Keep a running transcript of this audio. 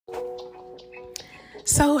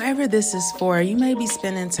So, whoever this is for, you may be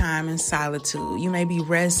spending time in solitude. You may be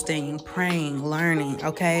resting, praying, learning,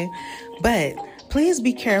 okay? But please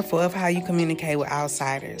be careful of how you communicate with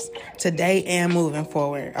outsiders today and moving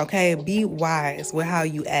forward, okay? Be wise with how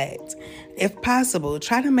you act. If possible,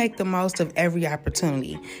 try to make the most of every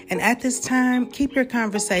opportunity. And at this time, keep your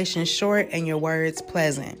conversation short and your words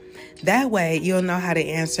pleasant. That way, you'll know how to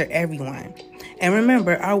answer everyone. And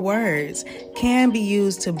remember, our words can be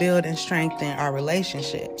used to build and strengthen our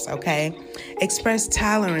relationships, okay? Express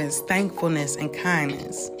tolerance, thankfulness, and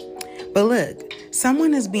kindness. But look,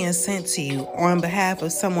 someone is being sent to you on behalf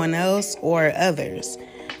of someone else or others,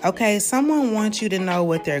 okay? Someone wants you to know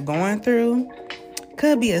what they're going through.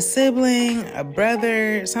 Could be a sibling, a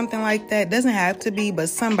brother, something like that. Doesn't have to be, but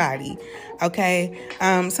somebody, okay?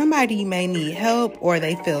 Somebody may need help or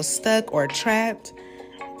they feel stuck or trapped.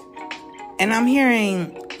 And I'm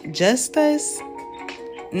hearing justice,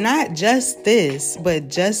 not just this, but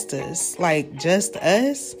justice, like just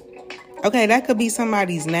us. Okay, that could be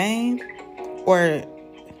somebody's name or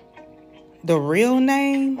the real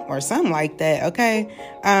name or something like that, okay?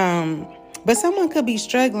 But someone could be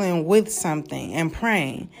struggling with something and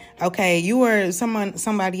praying, okay? You or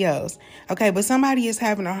somebody else, okay? But somebody is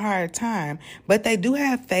having a hard time, but they do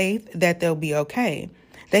have faith that they'll be okay.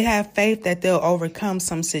 They have faith that they'll overcome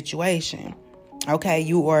some situation, okay?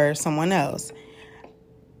 You or someone else.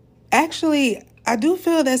 Actually, I do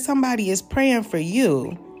feel that somebody is praying for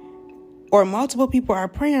you or multiple people are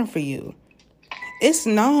praying for you. It's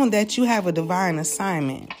known that you have a divine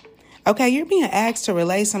assignment. Okay, you're being asked to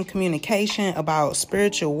relay some communication about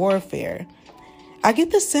spiritual warfare. I get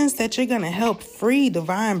the sense that you're going to help free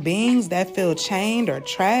divine beings that feel chained or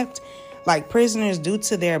trapped, like prisoners due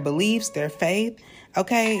to their beliefs, their faith.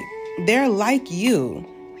 Okay, they're like you,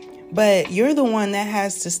 but you're the one that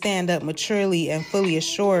has to stand up maturely and fully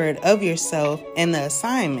assured of yourself and the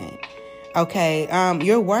assignment. Okay,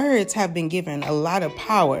 your words have been given a lot of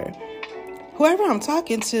power. Whoever I'm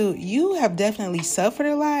talking to, you have definitely suffered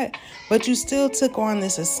a lot, but you still took on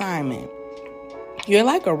this assignment. You're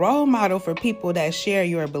like a role model for people that share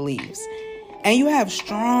your beliefs. And you have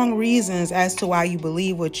strong reasons as to why you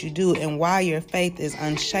believe what you do and why your faith is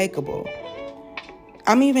unshakable.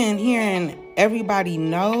 I'm even hearing everybody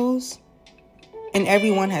knows and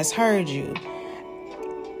everyone has heard you.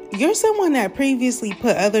 You're someone that previously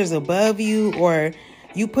put others above you, or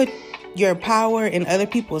you put your power in other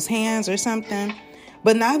people's hands or something.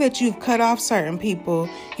 But now that you've cut off certain people,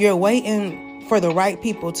 you're waiting for the right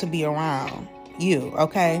people to be around you,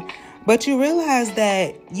 okay? But you realize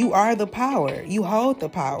that you are the power. You hold the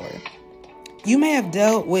power. You may have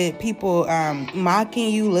dealt with people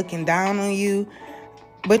mocking you, looking down on you,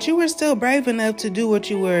 but you were still brave enough to do what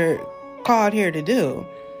you were called here to do.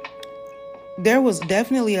 There was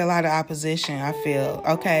definitely a lot of opposition, I feel,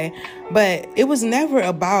 okay? But it was never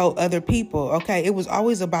about other people, okay? It was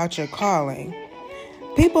always about your calling.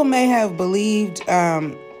 People may have believed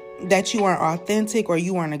that you weren't authentic or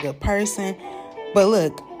you weren't a good person. But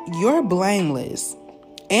look, you're blameless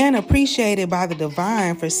and appreciated by the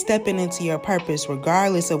divine for stepping into your purpose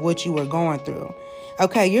regardless of what you were going through.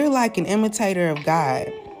 Okay, you're like an imitator of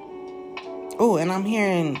God. Oh, and I'm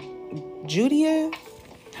hearing Judea.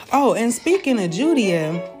 Oh, and speaking of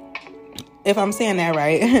Judea, if I'm saying that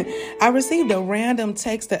right, I received a random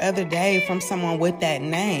text the other day from someone with that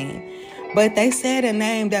name. But they said a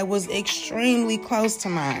name that was extremely close to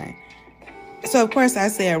mine. So, of course, I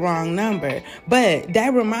said wrong number. But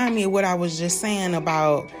that reminded me of what I was just saying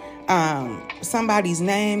about somebody's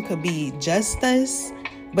name could be Justice,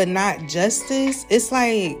 but not Justice. It's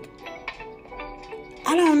like,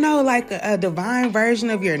 I don't know, like a divine version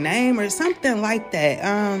of your name or something like that.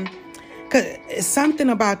 Cause something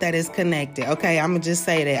about that is connected. Okay, I'm gonna just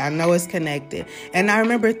say that. I know it's connected. And I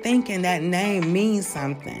remember thinking that name means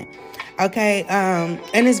something. Okay,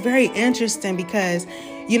 and it's very interesting because,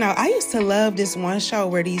 you know, I used to love this one show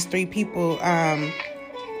where these three people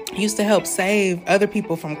used to help save other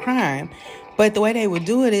people from crime. But the way they would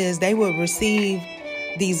do it is they would receive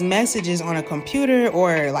these messages on a computer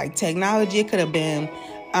or like technology. It could have been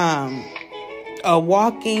a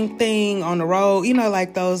walking thing on the road, you know,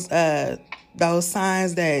 like those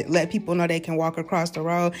signs that let people know they can walk across the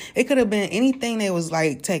road. It could have been anything that was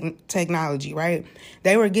like technology, right?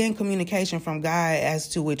 They were getting communication from God as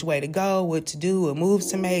to which way to go, what to do, what moves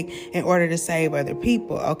to make in order to save other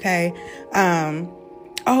people, okay?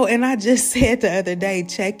 Oh, and I just said the other day,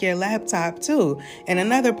 check your laptop too, in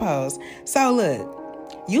another post. So look,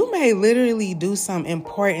 you may literally do some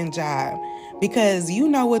important job because you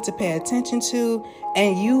know what to pay attention to,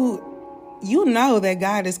 and you know that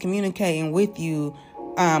God is communicating with you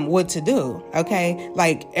what to do, okay?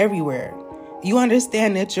 Like everywhere. You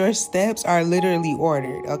understand that your steps are literally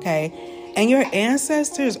ordered, okay? And your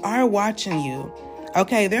ancestors are watching you,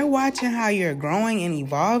 okay? They're watching how you're growing and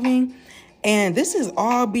evolving. And this is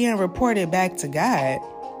all being reported back to God.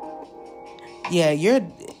 Yeah, you're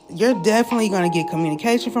definitely going to get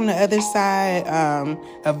communication from the other side,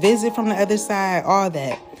 a visit from the other side, all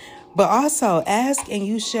that. But also, ask and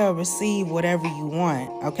you shall receive whatever you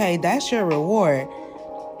want, okay? That's your reward.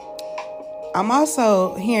 I'm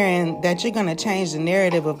also hearing that you're going to change the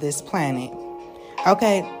narrative of this planet,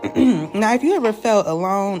 okay? Now, if you ever felt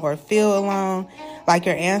alone or feel alone, like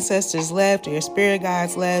your ancestors left or your spirit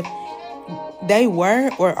guides left, they were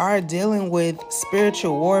or are dealing with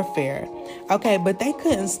spiritual warfare. Okay, but they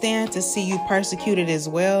couldn't stand to see you persecuted as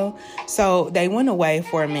well. So they went away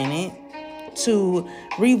for a minute to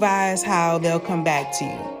revise how they'll come back to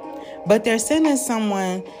you. But they're sending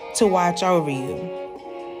someone to watch over you.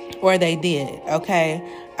 Or they did, okay?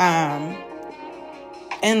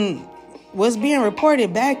 And what's being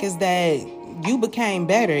reported back is that you became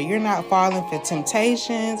better. You're not falling for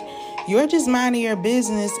temptations. You're just minding your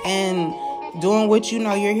business and doing what you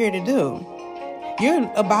know you're here to do.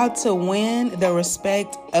 You're about to win the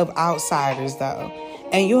respect of outsiders, though.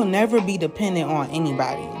 And you'll never be dependent on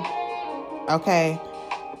anybody. Okay?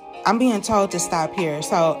 I'm being told to stop here.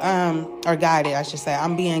 So, or guided, I should say.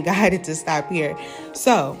 I'm being guided to stop here.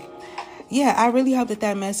 So, yeah, I really hope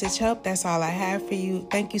that message helped. That's all I have for you.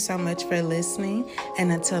 Thank you so much for listening.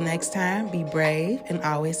 And until next time, be brave and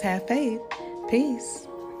always have faith. Peace.